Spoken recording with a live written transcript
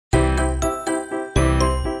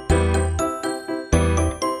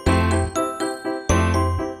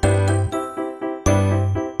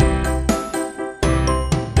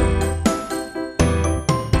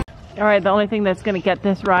All right, the only thing that's going to get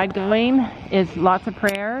this ride going is lots of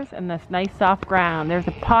prayers and this nice soft ground. There's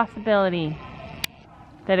a possibility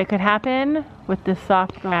that it could happen with this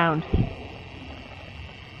soft ground.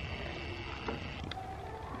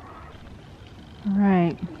 All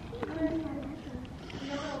right.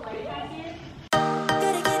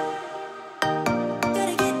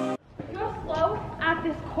 Go slow at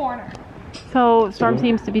this corner. So Storm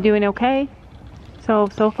seems to be doing okay. So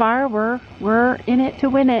far we're in it to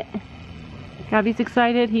win it. Gabby's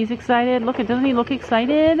excited, he's excited. Look, doesn't he look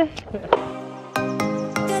excited?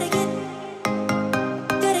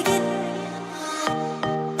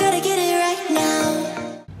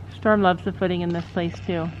 Storm loves the footing in this place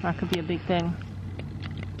too. That could be a big thing.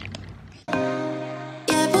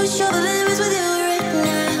 Yeah, push over limits with you right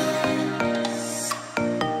now.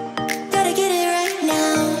 Gotta get it right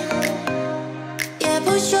now. Yeah,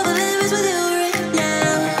 push over limits with you right now.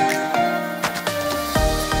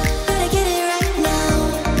 Gotta get it right now.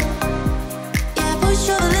 Yeah, push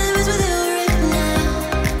over limits with you right now.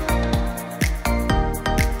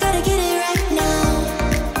 Gotta get it right now.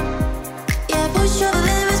 Yeah, push over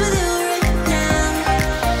limits.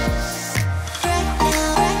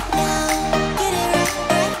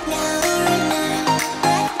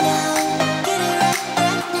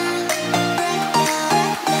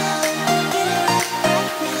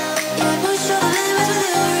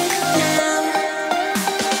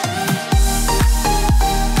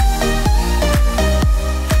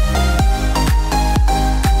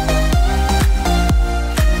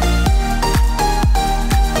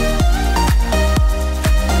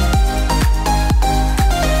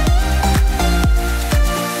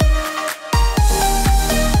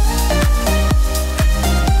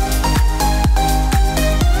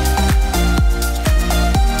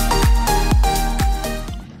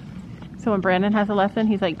 So when Brandon has a lesson,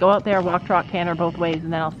 he's like, go out there, walk, trot, canter both ways,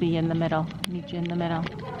 and then I'll see you in the middle. Meet you in the middle.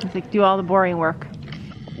 He's like, do all the boring work.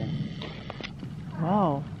 Yeah.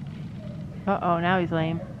 Whoa. Uh-oh, now he's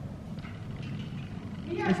lame.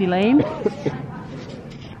 Is he lame?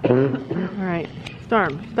 Alright.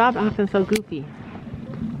 Storm, stop acting so goofy.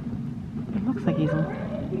 It looks like he's...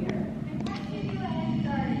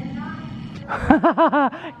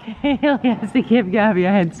 Kaylee has to give Gabby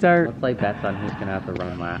a head start. Let's play bets on who's gonna have to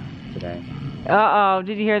run lap today. Uh-oh,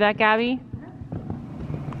 did you hear that, Gabby?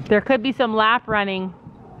 There could be some lap running.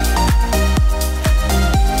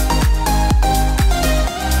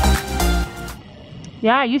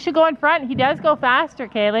 Yeah, you should go in front. He does go faster,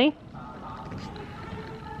 Kaylee.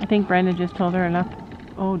 I think Brandon just told her enough.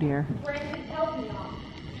 Oh dear. Brandon, help me off.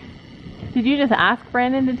 Did you just ask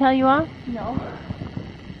Brandon to tell you off? No.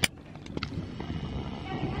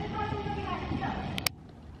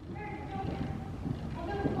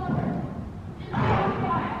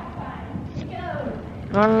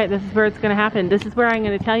 Alright, this is where it's going to happen. This is where I'm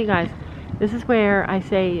going to tell you guys. This is where I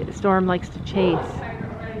say Storm likes to chase.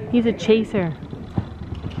 He's a chaser.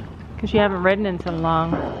 Because you haven't ridden in so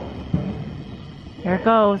long. There it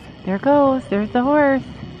goes. There it goes. There's the horse.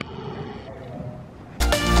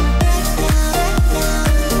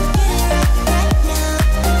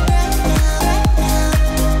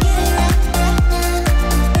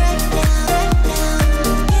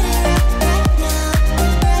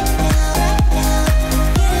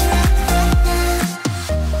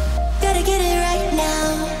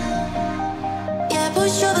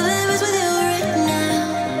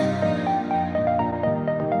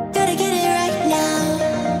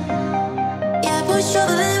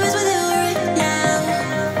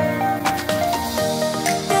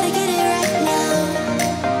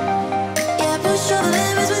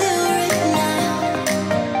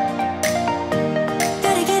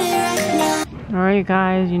 Alright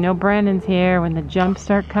guys, you know Brandon's here when the jumps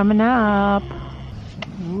start coming up.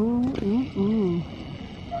 Ooh, ooh, ooh.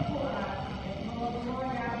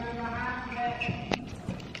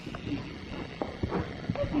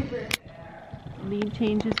 Lead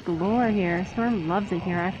changes galore here. Storm loves it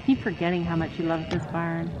here. I keep forgetting how much she loves this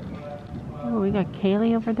barn. Oh, we got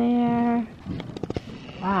Kaylee over there.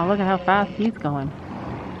 Wow, look at how fast he's going.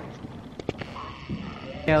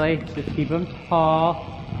 Kaylee, just keep him tall.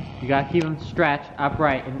 You gotta keep him stretched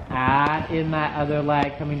upright and add in that other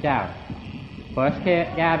leg coming down. Push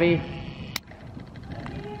Gabby.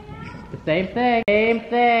 The same thing. Same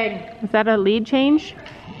thing. Is that a lead change?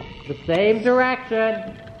 The same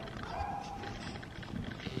direction.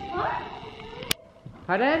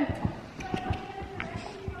 Pardon?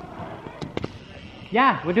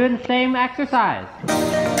 Yeah, we're doing the same exercise.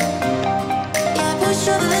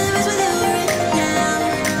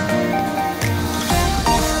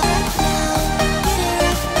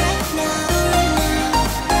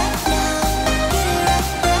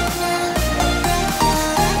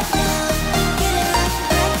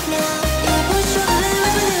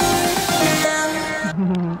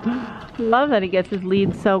 love that he gets his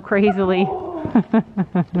lead so crazily.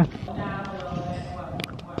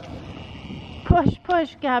 Push,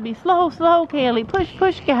 push, Gabby. Slow, slow, Kaylee. Push,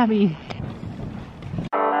 push, Gabby.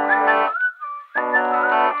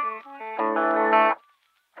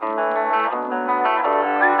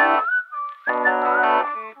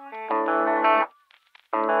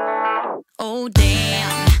 Oh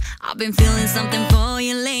damn, I've been feeling something for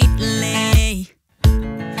you lately,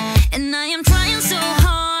 and I am trying so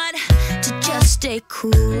hard to just stay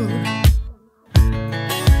cool.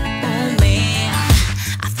 Oh man,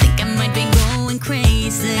 I think I might be going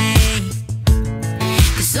crazy,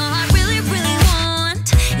 'cause all I really, really want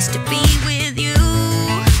is to be with you.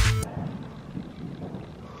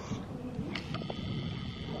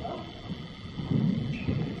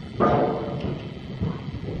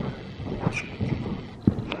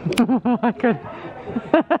 Oh my God.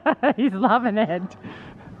 He's loving it.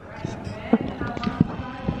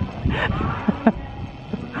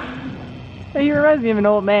 He reminds me of an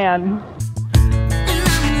old man. And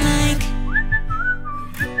I'm like,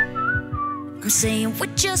 I'm saying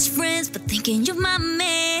we're just friends, but thinking you're my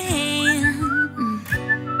man.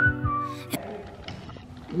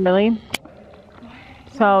 Really?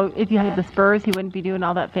 So if you had the spurs, he wouldn't be doing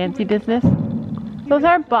all that fancy business? Those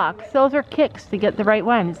aren't bucks. Those are kicks to get the right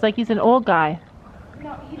one. It's like he's an old guy.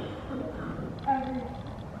 No, he's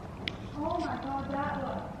oh my God, that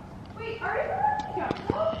was. Wait, are you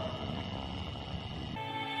gonna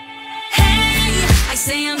Hey, I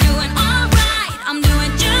say I'm doing alright, I'm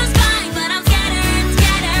doing just fine, but I'm scattered,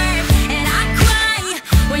 scattered, and I cry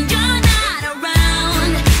when you're not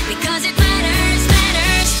around, because it matters,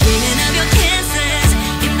 matters, dreaming of your kisses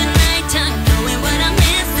in the nighttime, knowing what I'm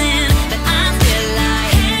missing, but I'm still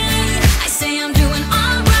like, hey, I say I'm doing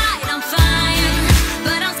alright, I'm fine,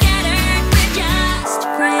 but I'm scattered, we're just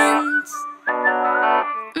friends.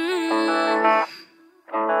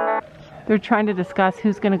 They're trying to discuss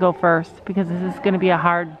who's going to go first because this is going to be a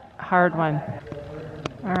hard one.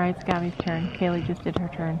 All right, it's Gabby's turn. Kaylee just did her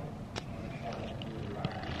turn.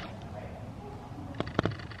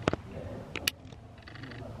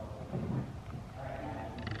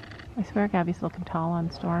 I swear Gabby's looking tall on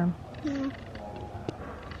Storm. Oh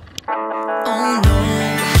no,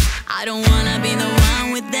 I don't wanna be the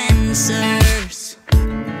one with answers,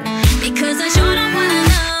 because I sure don't wanna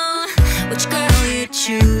know which girl you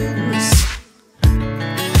choose.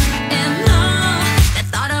 And no, the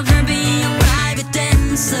thought of her being a private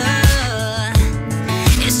dancer,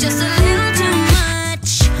 it's just a little too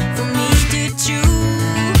much for me to chew.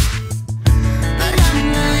 But I'm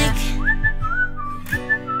like,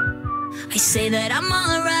 I say that I'm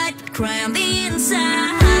alright, but cry on the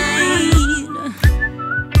inside.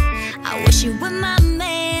 I wish you were my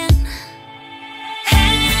man.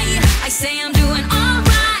 Hey, I say I'm doing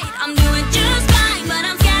alright, I'm doing just fine, but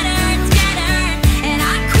I'm scattered, scattered, and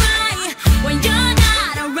I cry when you're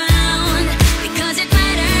not around, because it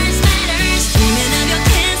matters, matters, dreaming of your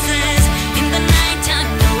kisses in the nighttime,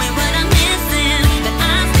 knowing what I'm missing, but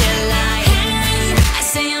I'm still like, hey, I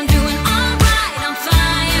say I'm doing alright, I'm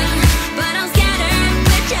fine, but I'm scattered,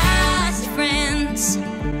 we're just friends.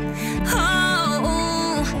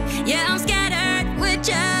 Oh, yeah, I'm scattered, we're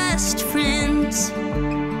just friends.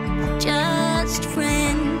 Just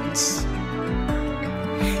friends.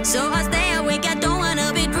 So I stay awake, I don't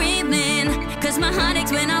wanna be dreaming, 'cause my heart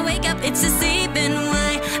aches when I wake up, it's deceiving.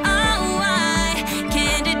 Why, oh why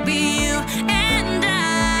can't it be you and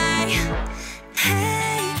I?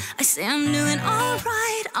 Hey, I say I'm doing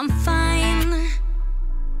alright, I'm fine.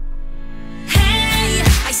 Hey,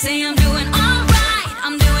 I say I'm doing alright,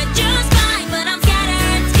 I'm doing just fine, but I'm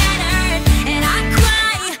scattered, scattered, and I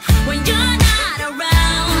cry when you're not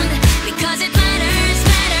around, because it matters,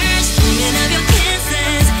 matters, dreaming of your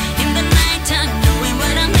kisses in the nighttime, knowing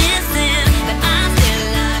what I'm missing, but I'm still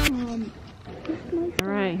like. All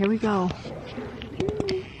right, here we go.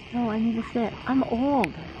 Oh, I need to sit. I'm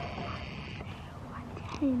old.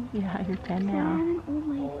 Yeah, you're 10 now.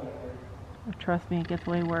 Oh, trust me, it gets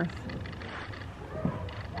way worse.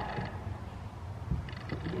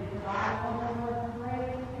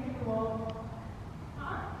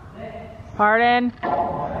 Pardon?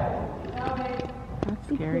 That's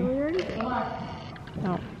scary.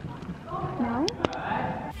 No. No?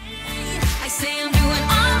 I say I'm doing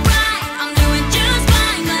alright, I'm doing just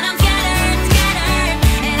fine, but I'm scattered, scattered,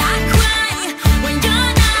 and I cry when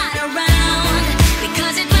you're not around,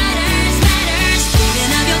 because it matters, matters,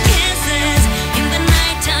 dreaming of your kisses in the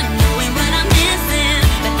nighttime, knowing what I'm missing,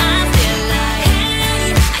 but I'm still like,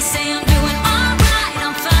 hey, I say I'm doing alright,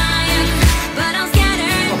 I'm fine, but I'm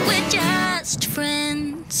scattered, we're just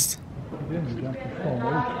friends.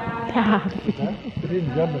 Yeah. stop. He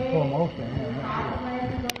didn't jump in slow motion.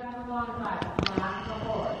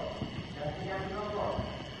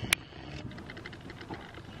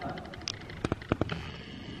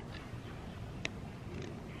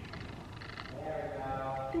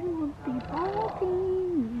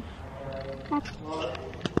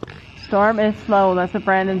 Storm is slow, that's what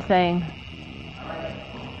Brandon's saying.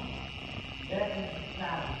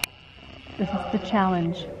 This is the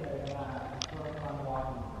challenge.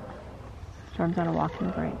 Storm's on a walking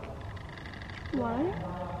break. What?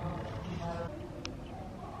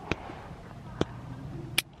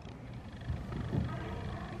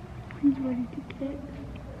 He's ready to kick.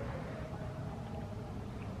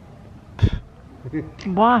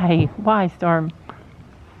 Why? Why, Storm?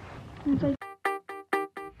 He's like,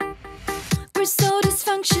 We're so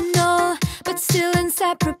dysfunctional, but still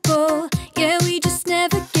inseparable. Yeah, we just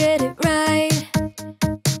never get it right.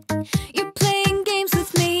 You're playing games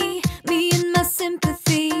with me and my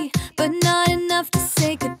sympathy, but not enough to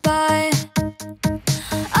say goodbye.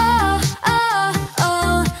 Oh, oh,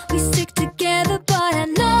 oh, we stick together, but I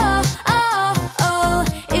know, oh, oh,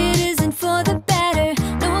 it isn't for the better.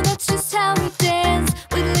 No, that's just how we dance,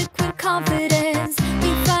 with liquid confidence.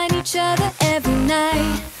 We find each other every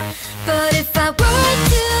night. But if I were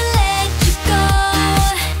to let you go,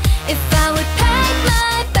 if I would pack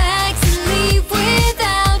my bags and leave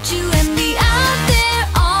without you and be out there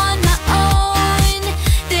on my own,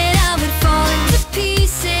 then I would fall into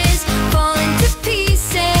pieces, fall into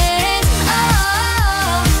pieces.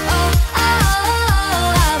 Oh, oh,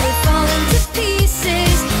 oh, I would fall into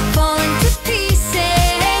pieces, fall into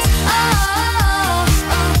pieces. Oh,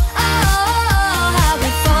 oh, oh, I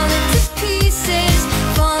would fall into pieces,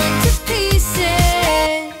 fall into pieces.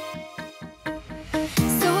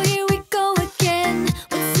 So here we go again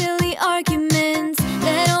with silly arguments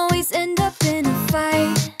that always end up in a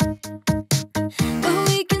fight. But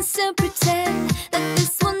we can still pretend that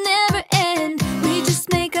this will never end. We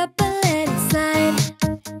just make up and let it slide.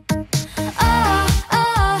 Oh,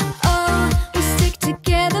 oh, oh, we stick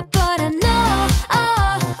together, but I know,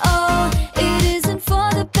 oh, oh, it isn't for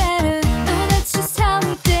the better. No, that's just how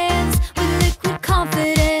we dance, with liquid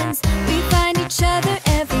confidence. We find each other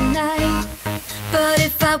every night. But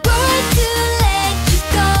if I were to let you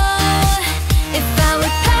go, if I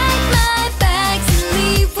would pack my bags and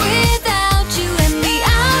leave without you and be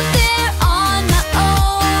out there on my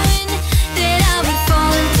own, then I would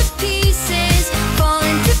fall into pieces, fall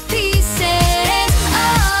into pieces.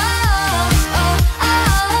 Oh, oh, oh,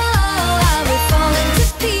 I would fall into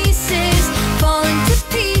pieces, fall into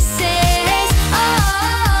pieces.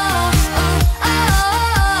 Oh, oh,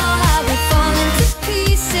 oh, I would fall into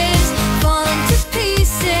pieces, fall into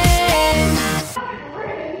pieces.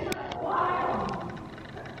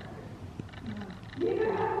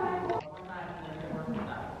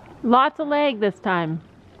 Lots of leg this time.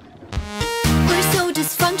 We're so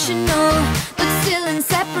dysfunctional, but still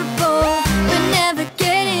inseparable. We're never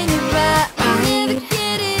getting it right. We're never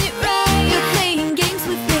getting it right. You're playing games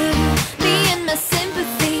with me and my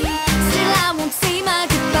sympathy. Still, I won't say my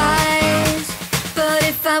goodbyes. But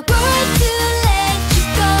if I were to let you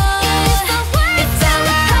go, if I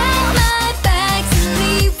would pack my bags and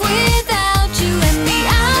leave without you and be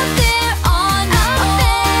out there on my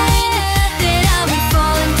own, then I would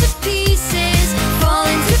fall into pieces, fall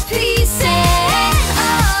into pieces.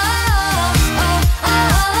 Oh, oh,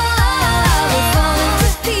 oh, I would fall into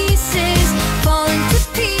pieces, fall into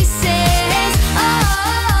pieces. Oh,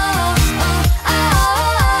 oh, oh,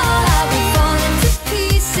 I would fall into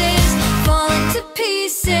pieces, fall into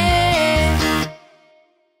pieces.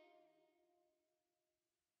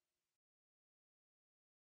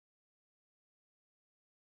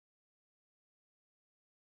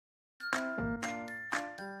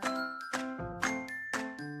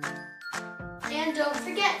 and don't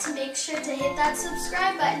forget to make sure to hit that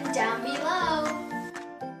subscribe button down below.